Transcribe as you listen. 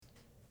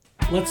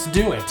Let's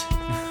do it.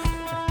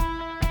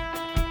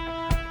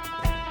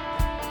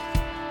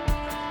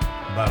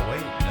 But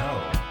wait,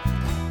 no.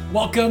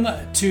 Welcome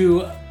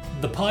to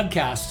the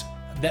podcast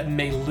that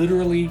may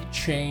literally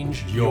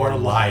change your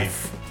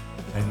life.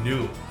 I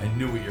knew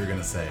what you were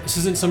gonna say. This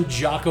isn't some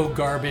Jocko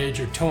Garbage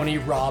or Tony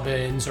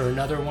Robbins or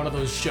another one of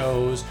those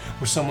shows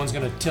where someone's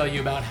going to tell you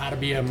about how to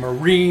be a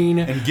Marine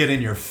And get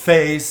in your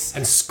face.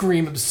 and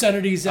scream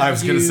obscenities at you. I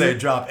was gonna say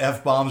drop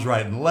F-bombs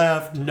right and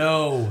left.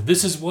 No,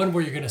 this is one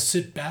where you're going to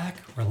sit back,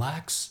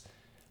 relax,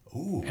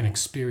 and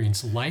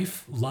experience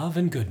life, love,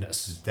 and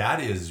goodness. That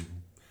is,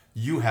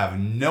 you have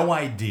no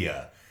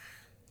idea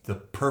the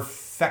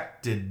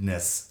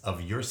perfectedness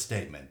of your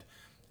statement.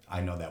 I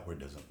know that word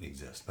doesn't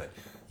exist, but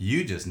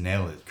you just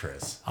nailed it,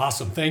 Chris.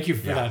 Awesome. Thank you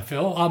for that,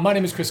 Phil. My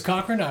name is Chris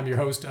Cochran. I'm your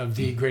host of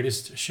the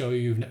Greatest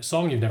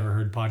Song You've Never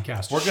Heard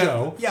podcast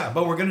show.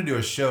 But we're going to do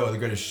a show, the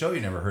greatest show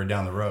you never heard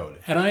down the road.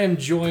 And I am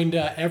joined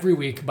every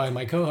week by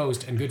my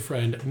co-host and good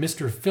friend,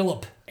 Mr.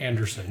 Philip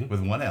Anderson.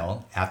 With one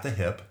L, at the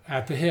hip.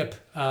 At the hip.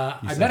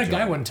 I met a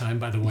guy one time,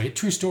 by the way.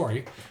 True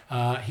story.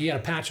 He had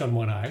a patch on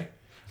one eye.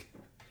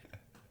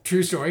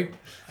 True story.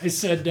 I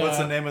said, What's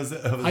the name of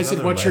his I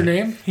said, what's your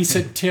name? He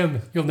said,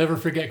 Tim. You'll never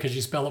forget because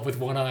you spell it with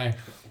one eye.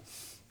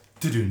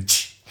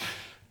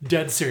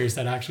 Dead serious.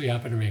 That actually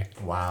happened to me.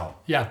 Wow.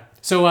 Yeah.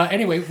 So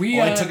anyway, we...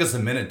 It took us a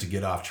minute to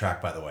get off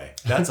track, by the way.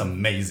 That's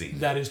amazing.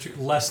 That is true.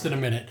 Less than a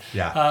minute.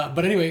 Yeah.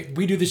 But anyway,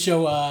 we do the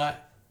show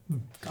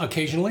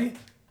occasionally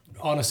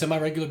on a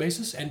semi-regular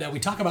basis, and we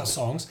talk about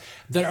songs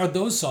that are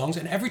those songs,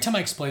 and every time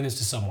I explain this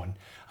to someone,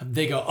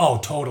 they go, oh,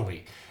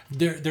 totally.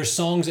 There's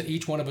songs that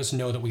each one of us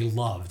know that we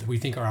love, that we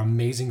think are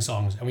amazing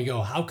songs. And we go,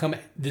 how come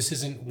this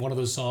isn't one of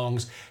those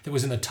songs that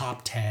was in the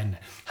top 10?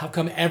 How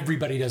come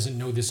everybody doesn't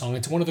know this song?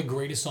 It's one of the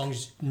greatest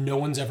songs no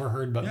one's ever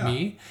heard but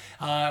me.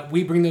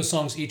 We bring those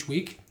songs each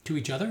week to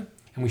each other,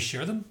 and we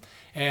share them.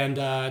 And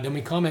then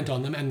we comment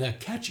on them. And the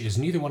catch is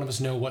neither one of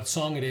us know what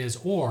song it is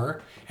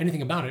or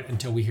anything about it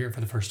until we hear it for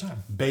the first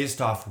time.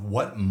 Based off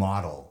what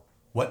model,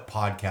 what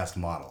podcast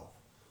model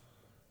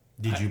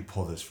did you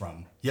pull this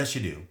from? Yes,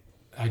 you do.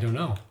 I don't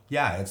know.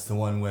 Yeah, it's the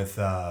one with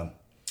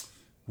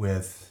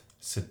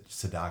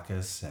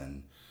Sadakis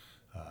and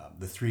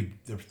the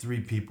three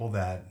people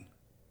that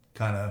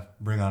kind of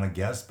bring on a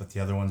guest, but the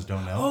other ones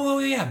don't know. Oh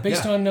yeah,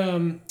 based on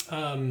dang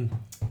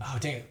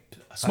it,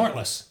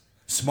 Smartless.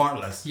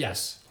 Smartless.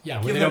 Yes.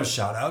 Yeah. Give them a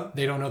shout out.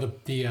 They don't know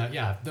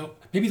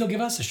maybe they'll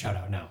give us a shout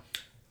out now.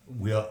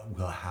 We'll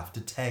have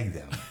to tag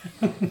them.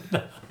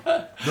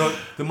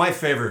 My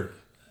favorite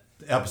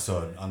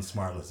episode on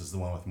Smartless is the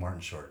one with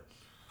Martin Short.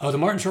 Oh, the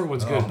Martin Short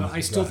one's good, but I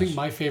still gosh. think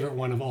my favorite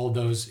one of all of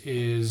those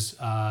is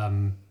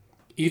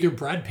either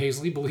Brad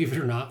Paisley, believe it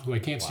or not, who I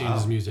can't stand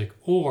his music,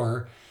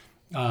 or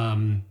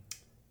George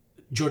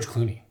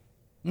Clooney.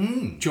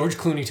 George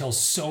Clooney tells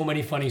so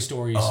many funny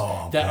stories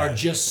that are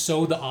just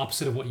so the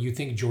opposite of what you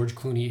think George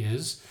Clooney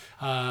is.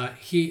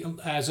 He,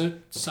 as a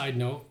side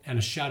note and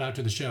a shout out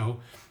to the show,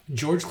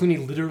 George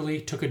Clooney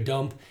literally took a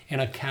dump in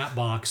a cat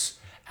box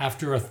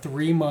after a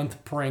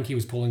 3-month prank he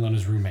was pulling on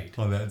his roommate.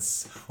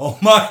 Oh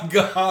my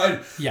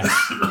God.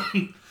 Yes.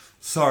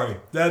 Sorry,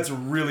 that's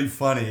really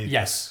funny.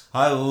 Yes.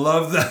 I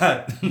love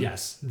that.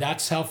 Yes.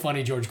 That's how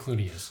funny George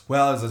Clooney is.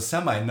 Well, as a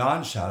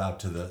semi-non shout out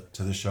to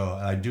the show,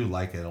 I do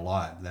like it a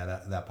lot,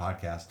 that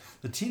podcast.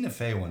 The Tina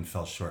Fey one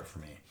fell short for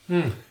me.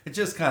 It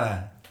just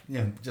kind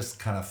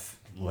of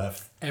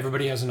left.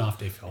 Everybody has an off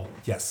day, Phil.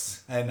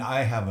 Yes, and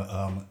I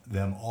have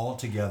them all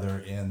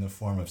together in the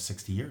form of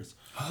 60 years.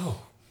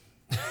 Oh.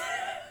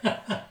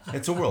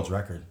 It's a world's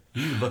record.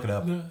 You can look it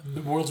up.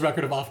 The world's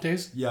record of off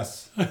days?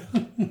 Yes.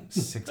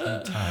 60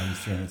 times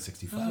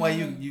 365. Well,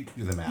 you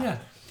do the math. Yeah.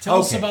 Tell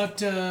us about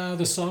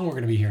the song we're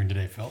going to be hearing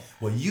today, Phil.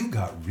 Well, you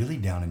got really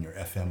down in your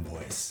FM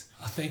voice.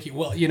 Oh, thank you.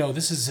 Well,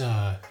 this is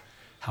how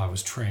I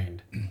was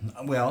trained.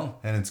 Well,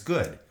 and it's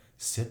good.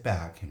 Sit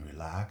back and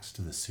relax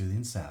to the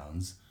soothing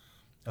sounds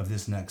of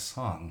this next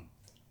song,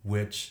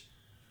 which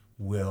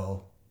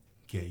will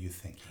get you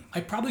thinking.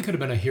 I probably could have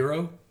been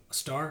a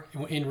star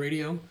in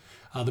radio.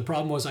 The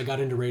problem was I got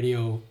into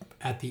radio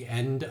at the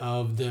end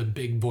of the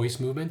big voice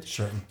movement.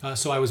 Sure.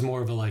 So I was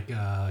more of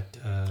a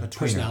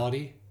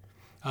personality.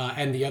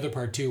 And the other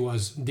part too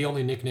was the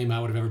only nickname I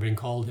would have ever been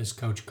called is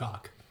Coach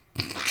Cock.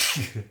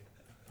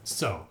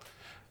 So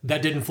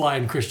that didn't fly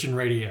in Christian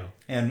radio.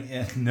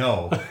 And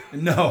no.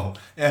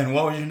 And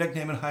what was your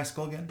nickname in high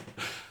school again?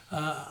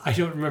 I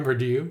don't remember.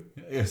 Do you?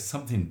 It was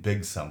something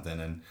big something,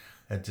 and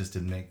it just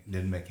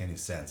didn't make any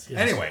sense. Yes.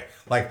 Anyway,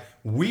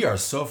 we are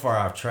so far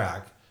off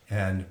track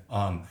and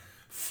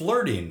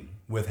flirting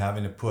with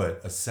having to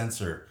put a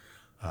censor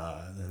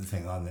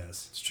thing on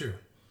this. It's true.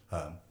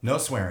 No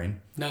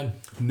swearing. None.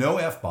 No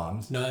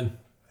F-bombs. None.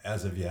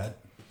 As of yet.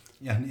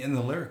 And in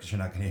the lyrics, you're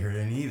not going to hear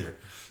any either.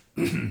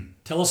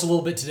 Tell us a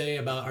little bit today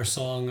about our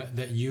song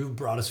that you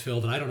brought us,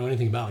 Phil, that I don't know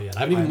anything about yet. I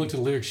haven't even looked at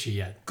the lyrics sheet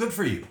yet. Good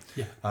for you.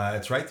 Yeah.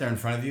 It's right there in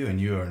front of you,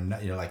 and you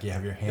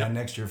have your hand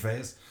next to your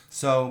face.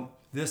 So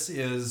this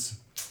is,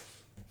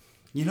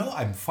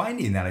 I'm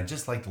finding that I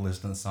just like to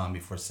listen to the song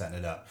before setting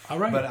it up. All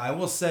right. But I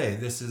will say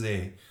this is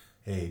a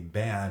a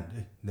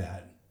band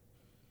that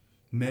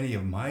many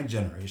of my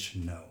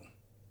generation know.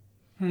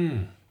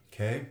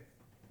 Okay?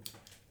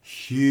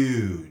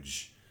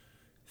 Huge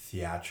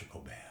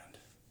theatrical band.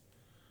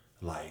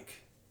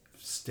 Like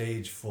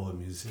stage full of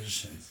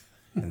musicians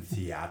and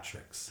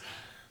theatrics.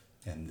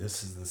 And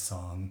this is the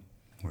song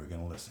we're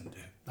going to listen to.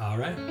 All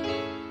right.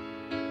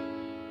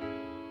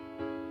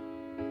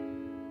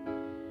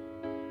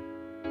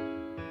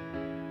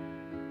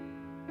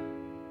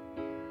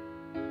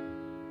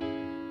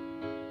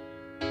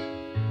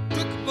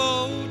 Took a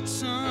boat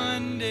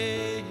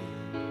Sunday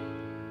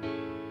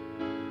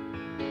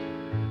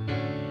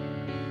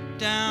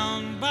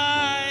down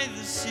by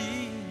the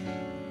sea.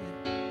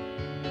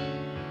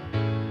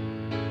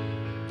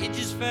 It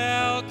just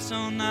felt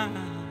so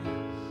nice.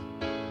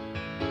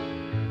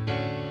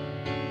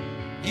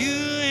 You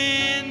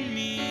and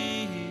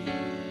me,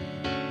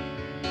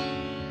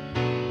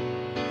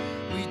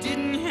 we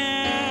didn't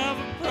have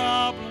a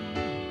problem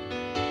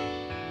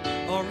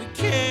or a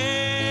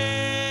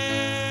care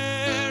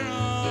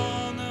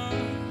on us,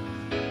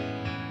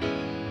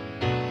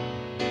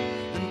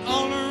 and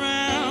all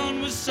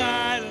around was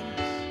silence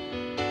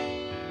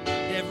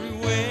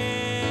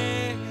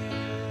everywhere.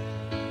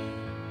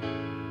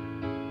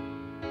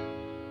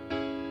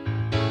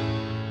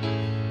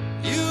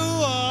 You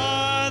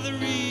are the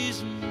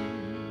reason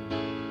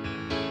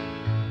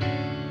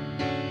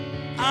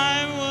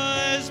I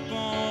was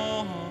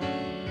born.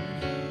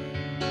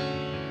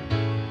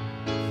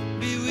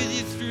 Be with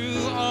you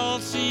through all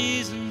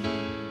seasons.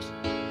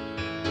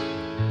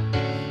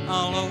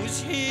 I'll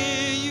always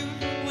hear you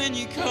when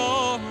you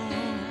call.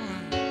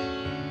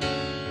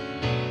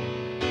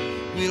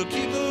 We'll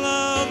keep the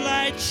love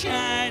light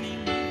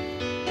shining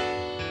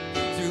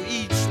through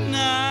each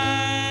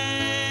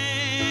night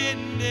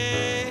and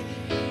day.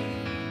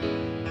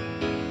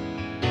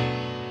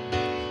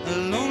 A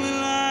lonely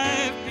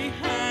life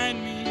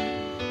behind me.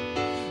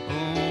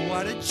 Oh,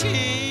 what a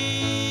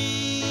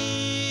change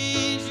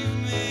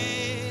you've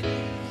made.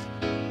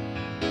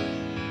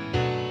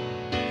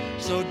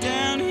 So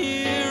down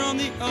here on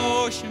the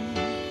ocean,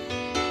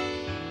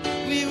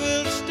 we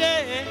will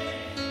stay.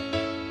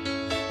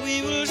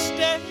 We will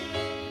stay.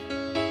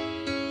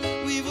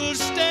 We will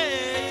stay.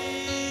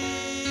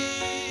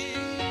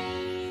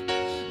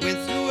 Went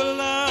through a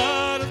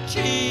lot of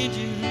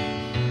changes.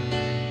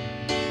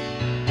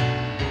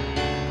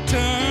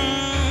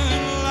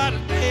 Turn a lot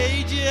of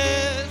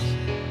pages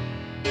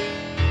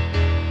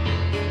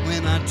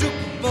when I took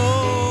a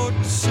boat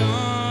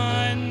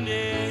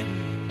Sunday.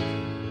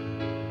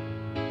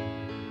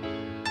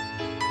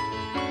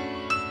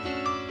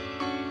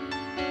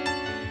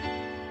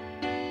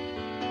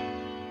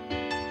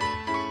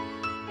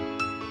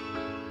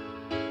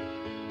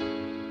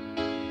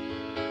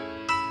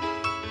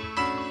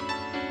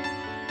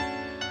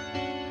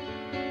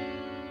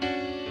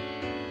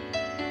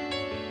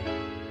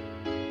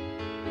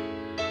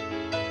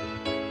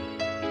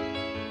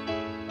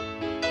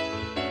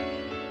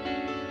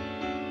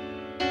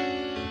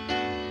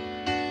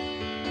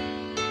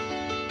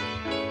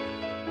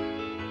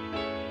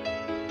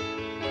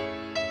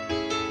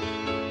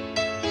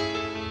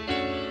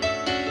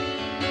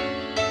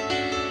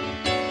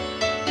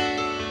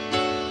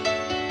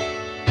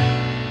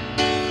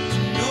 To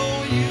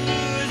know you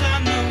as I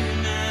know you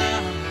now,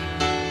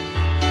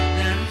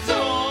 that's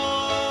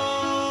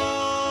all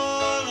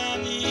I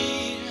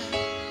need.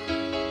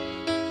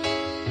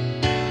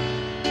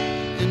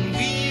 And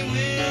we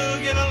will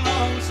get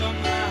along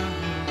somehow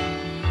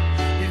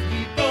if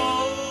we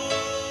both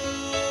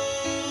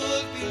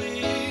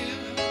believe.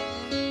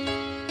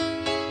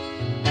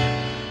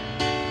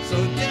 So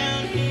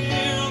down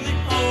here on the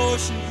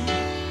ocean,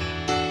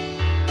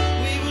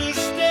 we will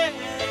stay.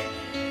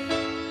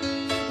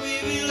 We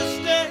will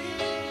stay.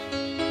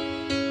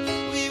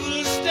 We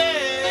will stay.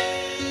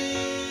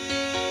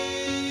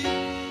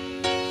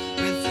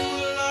 Been through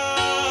a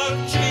lot of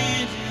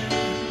changes.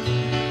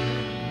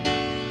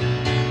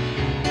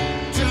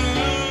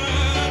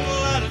 Turned a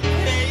lot of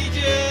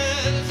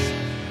pages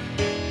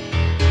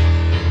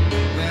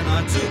when I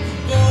took a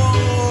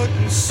boat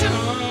on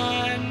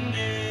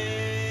Sunday.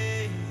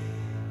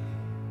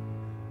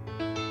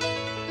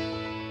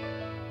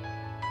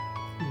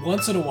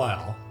 Once in a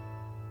while,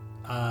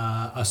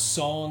 a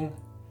song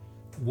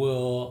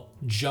will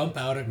jump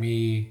out at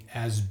me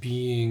as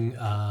being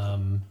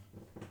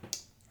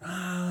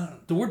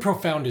the word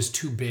profound is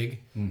too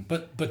big,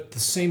 but the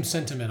same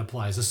sentiment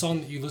applies. A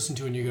song that you listen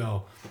to and you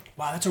go,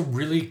 wow, that's a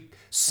really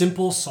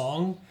simple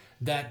song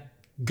that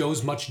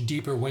goes much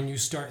deeper when you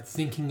start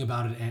thinking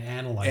about it and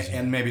analyzing it.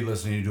 And maybe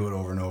listening to it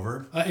over and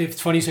over. It's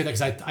funny you say that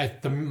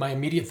because my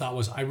immediate thought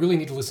was I really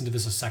need to listen to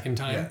this a second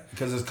time. Yeah,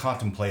 because it's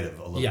contemplative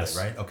a little Yes.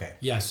 bit, right? Okay.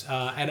 Yes,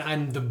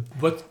 and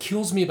what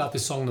kills me about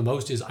this song the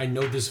most is I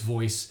know this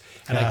voice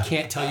and I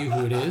can't tell you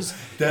who it is.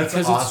 That's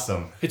because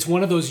awesome. It's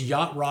one of those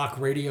yacht rock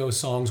radio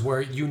songs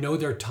where you know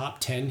their top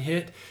 10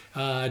 hit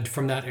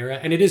from that era,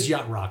 and it is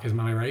yacht rock. Am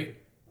I right?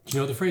 Do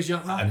you know the phrase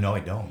yacht rock? No, I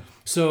don't.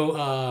 So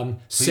Please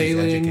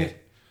sailing, educate.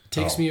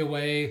 Takes Oh. Me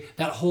Away.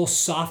 That whole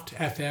soft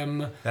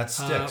FM. That's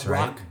Styx,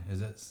 rock. right?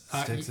 Is it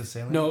Styx the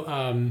Sailor?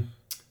 No,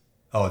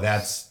 Oh,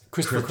 that's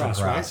Christopher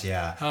Cross, right?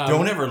 Yeah.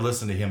 Don't ever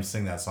listen to him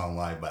sing that song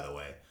live, by the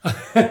way.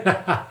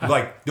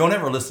 Like, don't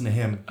ever listen to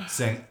him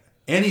sing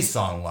any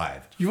song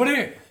live. you want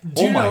to?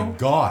 Oh my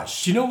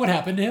gosh. Do you know what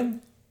happened to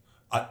him?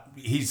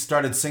 He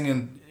started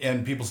singing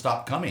and people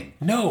stopped coming.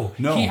 No.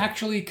 No. He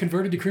actually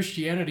converted to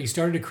Christianity,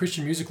 started a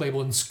Christian music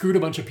label, and screwed a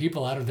bunch of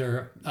people out of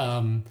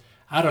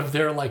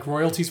their like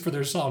royalties for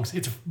their songs.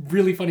 It's a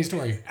really funny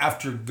story.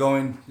 After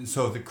going,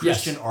 so the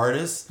Christian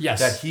artists Yes.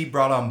 that he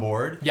brought on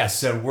board Yes.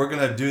 said, we're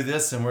going to do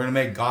this and we're going to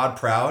make God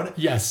proud.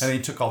 Yes. And he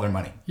took all their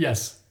money.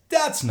 Yes.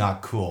 That's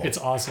not cool. It's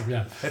awesome,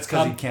 yeah. It's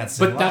 'cause he can't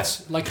sing But live.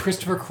 that's like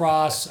Christopher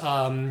Cross,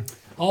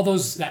 all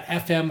those, that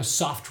FM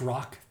soft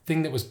rock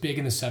thing that was big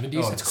in the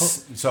 70s. Oh, It's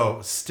called, so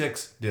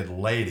Styx did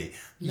Lady.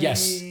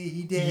 Yes.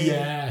 Lady.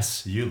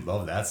 yes. You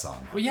love that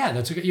song. Well, yeah,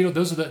 that's okay.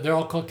 Those are they're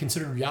all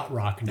considered yacht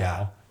rock now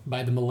Yeah.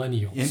 by the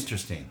millennials.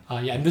 Interesting.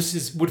 Yeah, and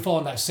this would fall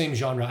in that same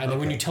genre. And then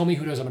when Okay. you tell me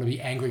who it is, I'm going to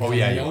be angry Oh, because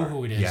yeah, I you know are.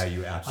 who it is. Yeah,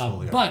 you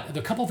absolutely are. But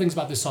the couple things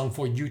about this song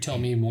before you tell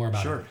me more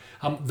about Sure.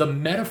 it. The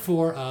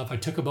metaphor of I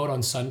took a boat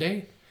on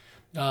Sunday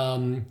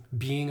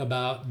being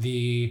about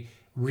the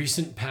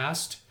recent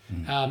past,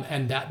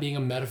 and that being a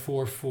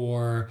metaphor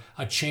for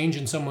a change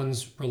in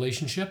someone's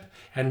relationship.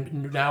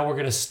 And now we're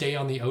going to stay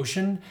on the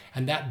ocean,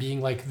 and that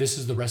being like, this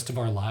is the rest of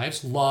our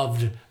lives.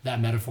 Loved that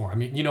metaphor. I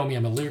mean, you know me,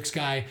 I'm a lyrics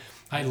guy.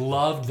 I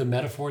loved the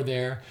metaphor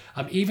there.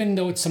 Even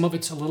though some of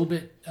it's a little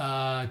bit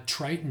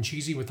trite and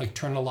cheesy with like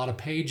turning a lot of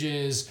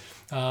pages.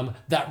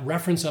 That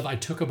reference of I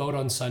took a boat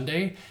on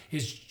Sunday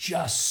is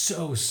just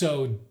so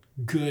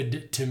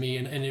good to me,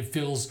 and it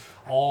fills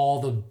all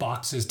the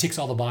boxes, ticks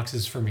all the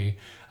boxes for me.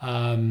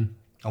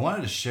 I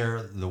wanted to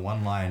share the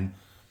one line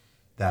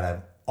that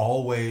I've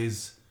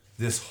always,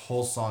 this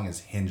whole song is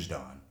hinged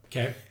on.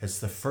 Okay. It's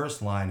the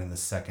first line in the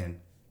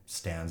second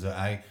stanza.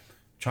 I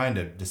trying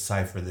to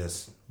decipher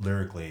this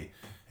lyrically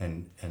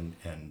and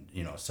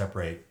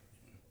separate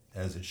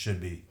as it should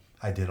be.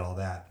 I did all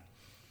that.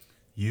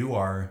 You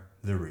are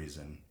the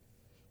reason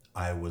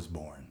I was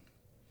born.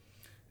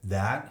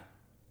 That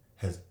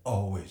has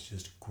always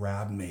just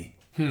grabbed me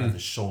by the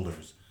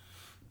shoulders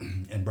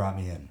and brought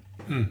me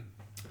in.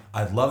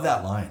 I love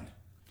that line.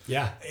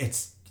 Yeah.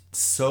 It's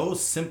so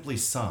simply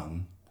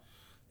sung,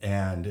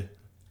 and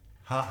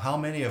how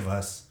many of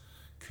us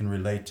can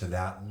relate to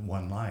that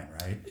one line,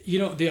 right?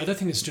 The other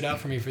thing that stood out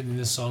for me in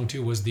this song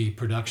too was the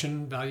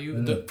production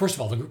value. First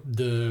of all,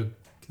 the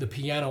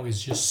piano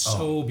is just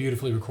so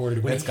beautifully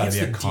recorded. When It's it gotta hits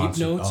be the a deep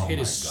concert. notes, Oh it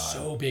my is God.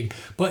 so big.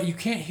 But you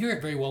can't hear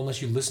it very well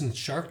unless you listen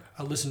sharp.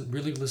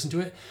 Really listen to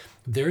it.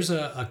 There's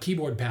a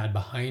keyboard pad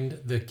behind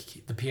the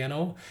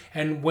piano,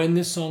 and when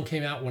this song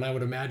came out, when I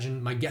would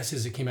imagine, my guess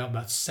is it came out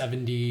about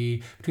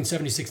between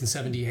 76 and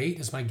 78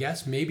 is my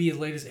guess. Maybe as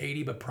late as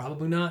 80, but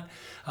probably not.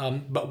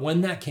 But when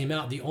that came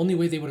out, the only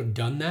way they would have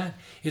done that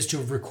is to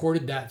have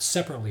recorded that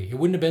separately. It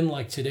wouldn't have been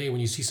like today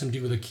when you see some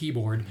dude with a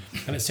keyboard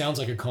and it sounds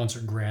like a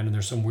concert grand and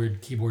there's some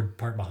weird keyboard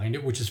part behind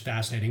it, which is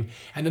fascinating.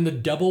 And then the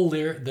double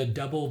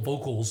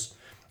vocals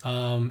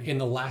in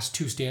the last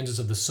two stanzas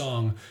of the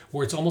song,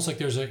 where it's almost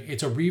like it's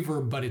a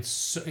reverb, but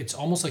it's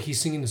almost like he's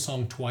singing the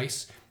song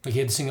twice, like he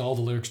had to sing all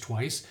the lyrics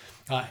twice.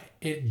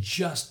 It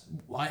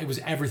was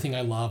everything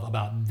I love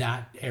about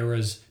that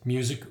era's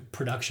music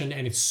production,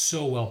 and it's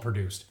so well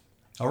produced.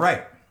 All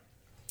right,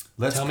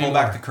 let's Tell me pull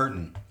back more. the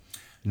curtain.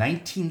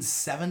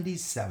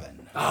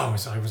 1977. Oh,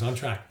 so I was on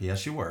track.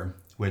 Yes, you were,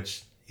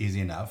 which, easy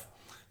enough.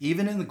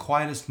 Even in the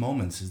Quietest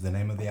Moments is the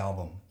name of the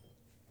album.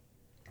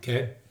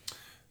 Okay.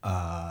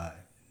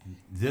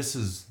 This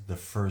is the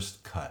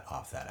first cut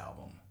off that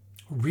album.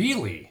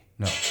 Really?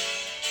 No.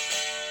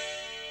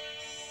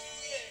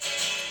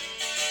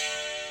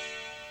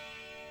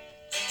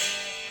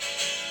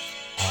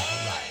 All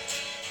right.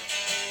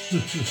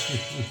 Here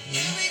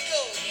we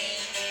go again.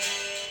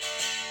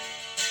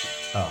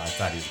 Oh, I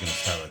thought he was going to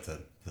start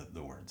with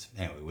the words.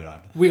 Anyway, we don't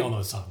have to. We all know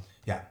the song.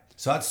 Yeah.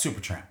 So that's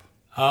Supertramp.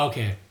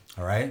 Okay.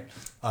 All right.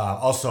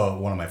 Also,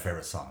 one of my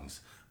favorite songs.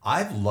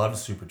 I've loved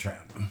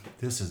Supertramp.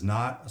 This is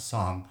not a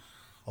song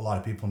a lot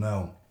of people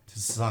know. This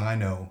is a song I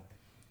know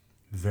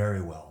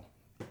very well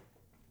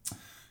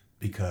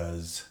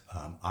because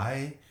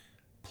I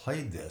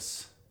played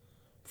this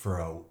for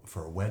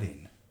a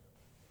wedding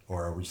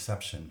or a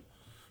reception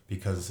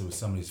because it was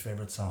somebody's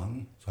favorite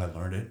song. So I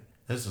learned it.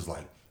 This is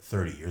like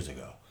 30 years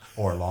ago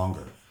or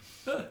longer,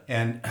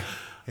 and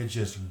it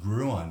just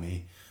grew on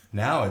me.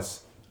 Now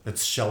it's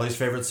Shelley's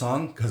favorite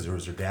song because it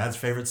was her dad's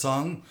favorite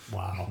song.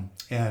 Wow.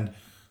 And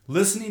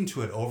listening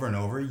to it over and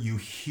over, you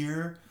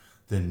hear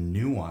the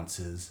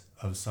nuances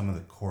of some of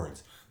the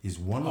chords. These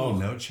one little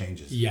note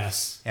changes.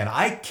 Yes. And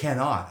I've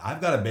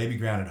got a baby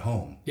grand at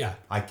home. Yeah.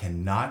 I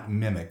cannot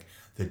mimic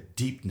the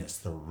deepness,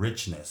 the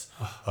richness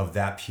of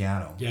that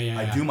piano. Yeah.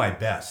 I do my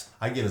best.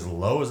 I get as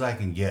low as I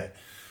can get.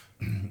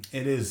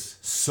 It is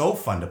so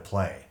fun to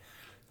play.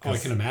 Oh, I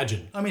can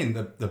imagine. I mean,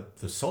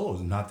 the solo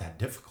is not that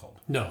difficult.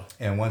 No.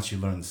 And once you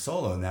learn the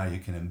solo, now you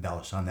can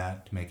embellish on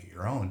that to make it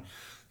your own.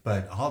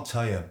 But I'll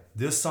tell you,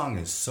 this song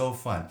is so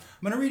fun. I'm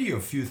going to read you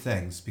a few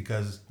things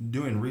because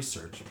doing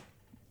research,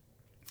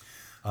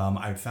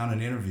 I found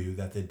an interview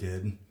that they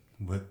did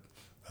with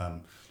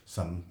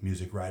some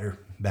music writer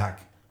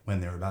back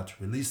when they were about to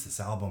release this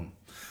album.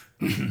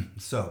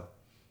 So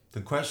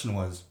the question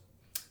was,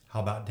 how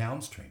about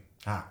Downstream?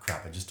 Ah,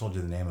 crap, I just told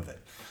you the name of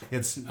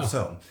it.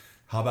 So,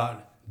 how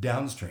about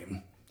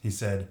Downstream? He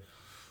said,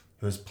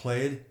 it was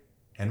played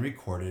and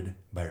recorded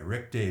by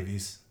Rick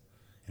Davies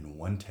in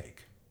one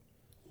take.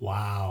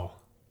 Wow.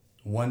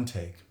 One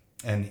take.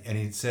 And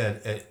he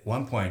said at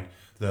one point,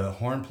 the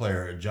horn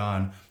player,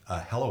 John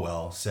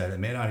Hellowell, said it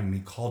may not even be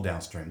called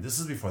Downstream. This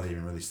is before they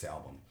even released the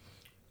album.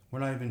 We're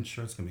not even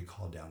sure it's going to be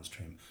called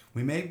Downstream.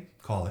 We may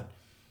call it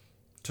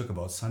Took a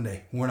Boat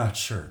Sunday. We're not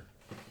sure.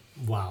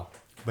 Wow.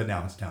 But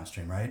now it's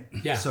Downstream, right?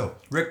 Yeah. So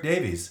Rick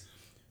Davies,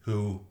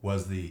 who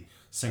was the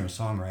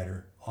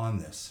singer-songwriter on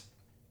this,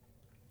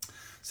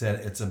 said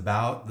it's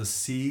about the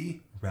sea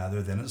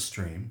rather than a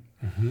stream.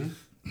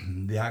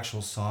 Mm-hmm. The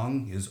actual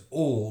song is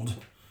old.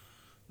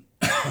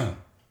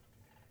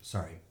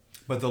 Sorry.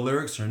 But the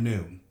lyrics are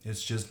new.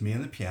 It's just me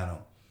and the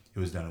piano. It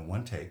was done in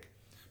one take,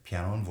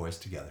 piano and voice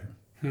together.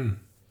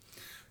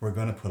 We're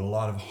going to put a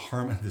lot of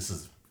harmony. This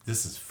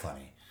is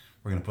funny.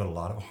 We're going to put a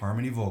lot of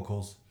harmony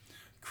vocals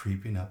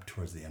creeping up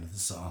towards the end of the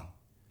song.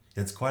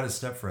 It's quite a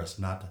step for us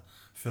not to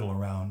fiddle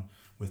around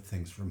with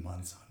things for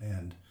months on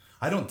end.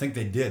 I don't think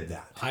they did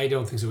that. I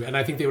don't think so. And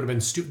I think they would have been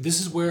stupid. This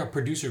is where a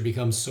producer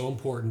becomes so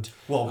important.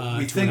 Well,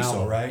 we think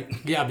so, right?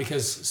 Yeah,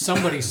 because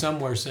somebody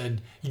somewhere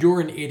said, you're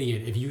an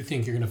idiot if you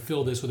think you're going to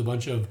fill this with a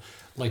bunch of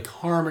like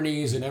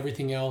harmonies and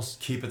everything else.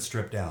 Keep it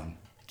stripped down.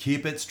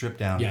 Keep it stripped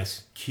down.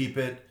 Yes. Keep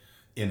it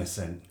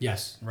innocent.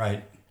 Yes.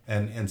 Right?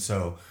 And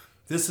so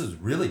this is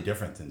really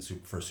different than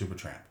for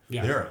Supertramp.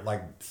 Yeah. They're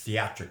like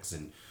theatrics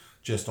and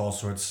just all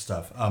sorts of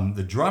stuff.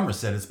 The drummer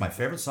said it's my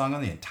favorite song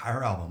on the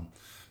entire album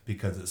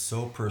because it's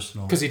so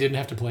personal. Because he didn't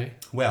have to play?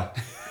 Well,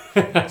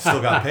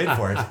 still got paid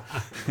for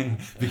it.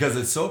 Because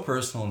it's so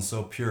personal and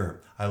so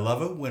pure. I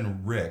love it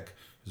when Rick,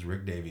 who's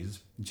Rick Davies,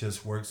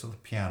 just works with the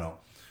piano.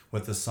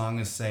 What the song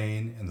is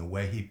saying and the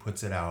way he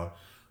puts it out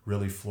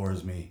really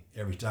floors me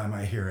every time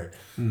I hear it.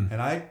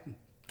 And I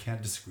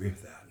can't disagree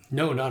with that.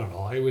 No, not at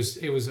all. It was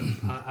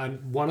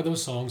one of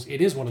those songs.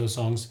 It is one of those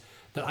songs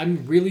that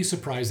I'm really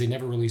surprised they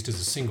never released as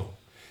a single.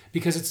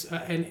 Because it's,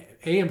 and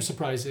A, I'm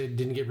surprised it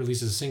didn't get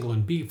released as a single,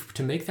 and B,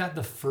 to make that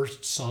the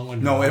first song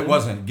on No, your it album-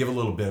 wasn't. Give a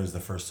Little Bit was the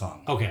first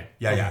song. Okay.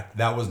 Yeah, okay. yeah.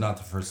 That was not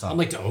the first song. I'm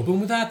like, to open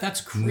with that? That's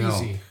crazy.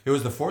 No, it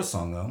was the fourth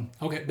song, though.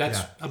 Okay, that's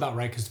Yeah. about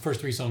right, because the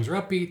first three songs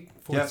are upbeat,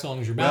 fourth Yeah. song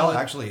is your ballad.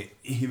 Well, actually,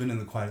 even in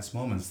the quietest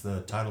moments,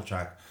 the title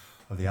track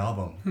of the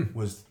album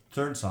was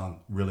third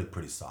song, really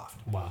pretty soft.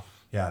 Wow.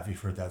 Yeah, if you've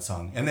heard that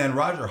song. And then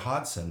Roger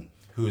Hodgson,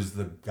 who is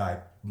the guy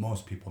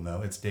most people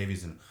know, it's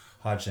Davies and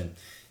Hodgson,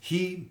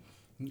 he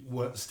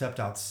stepped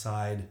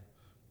outside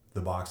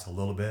the box a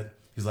little bit.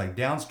 He's like,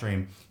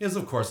 Downstream is,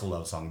 of course, a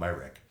love song by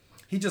Rick.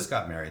 He just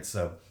got married,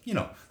 so,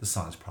 the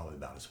song's probably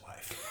about his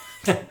wife.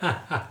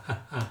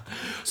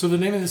 So the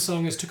name of this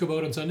song is Took a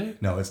Boat on Sunday?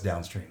 No, it's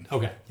Downstream.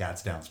 Okay. Yeah,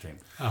 it's Downstream.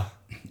 Oh.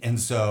 And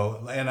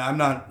so, and I'm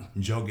not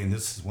joking,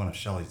 this is one of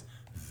Shelley's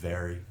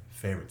very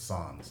favorite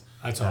songs.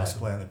 That's that awesome. I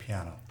play on the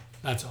piano.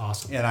 That's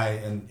awesome.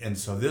 And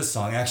so this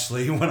song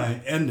actually, when I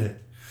end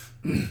it,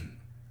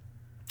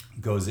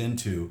 goes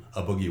into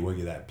a boogie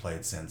woogie that I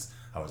played since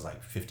I was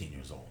like 15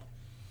 years old.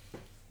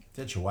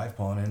 That's your wife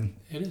calling in.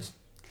 It is.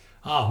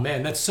 Oh,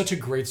 man, that's such a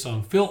great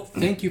song. Phil,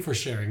 thank you for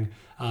sharing.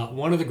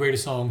 One of the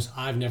greatest songs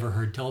I've never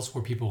heard. Tell us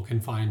where people can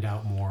find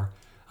out more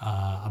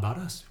about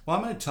us. Well,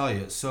 I'm going to tell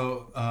you.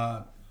 So,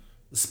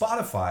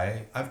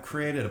 Spotify, I've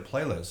created a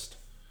playlist.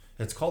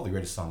 It's called The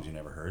Greatest Songs You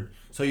Never Heard.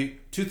 So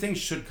two things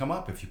should come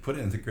up if you put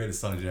in The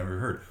Greatest Songs You Never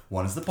Heard.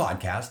 One is the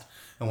podcast,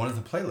 and one is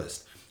the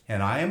playlist.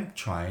 And I am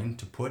trying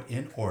to put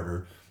in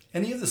order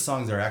any of the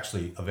songs that are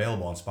actually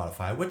available on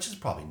Spotify, which is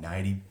probably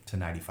 90 to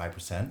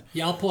 95%.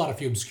 Yeah, I'll pull out a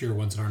few obscure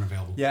ones that aren't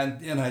available. Yeah,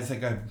 and I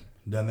think I've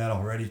done that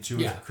already too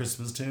with Yeah. a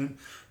Christmas tune.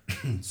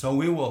 So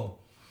we will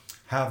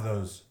have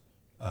those,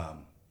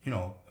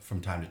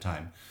 from time to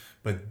time.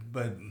 But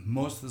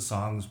most of the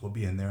songs will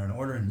be in there in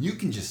order, and you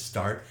can just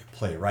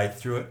play right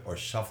through it, or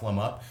shuffle them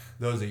up.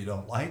 Those that you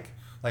don't like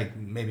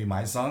maybe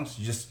my songs,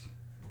 you just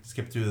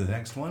skip through the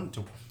next one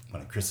to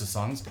one of Chris's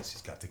songs because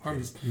he's got the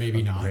greatest. Or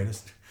maybe not.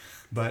 Greatest.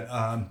 But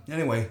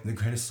anyway, The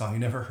Greatest Song You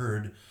Never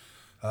Heard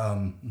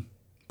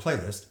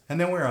playlist. And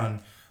then we're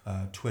on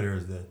Twitter,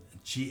 the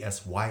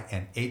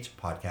GSYNH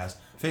podcast,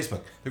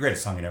 Facebook, The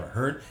Greatest Song You Never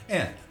Heard,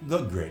 and The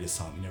Greatest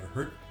Song You Never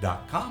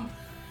Heard.com.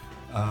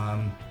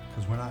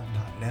 Because we're not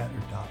 .net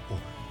or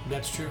 .org.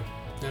 That's true.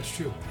 That's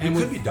true. It And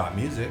could be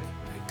 .music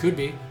It could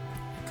be. It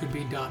could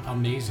be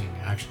 .amazing,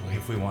 actually.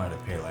 if we wanted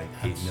to pay like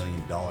 $8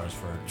 million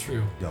for a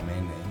True.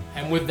 domain name.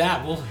 And with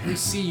that, we'll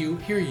see you,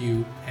 hear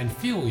you, and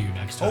feel you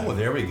next time Oh,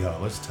 there we go.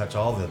 Let's touch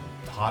all the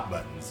hot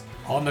buttons.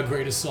 on the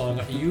Greatest Song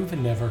You've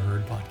Never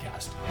Heard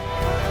podcast.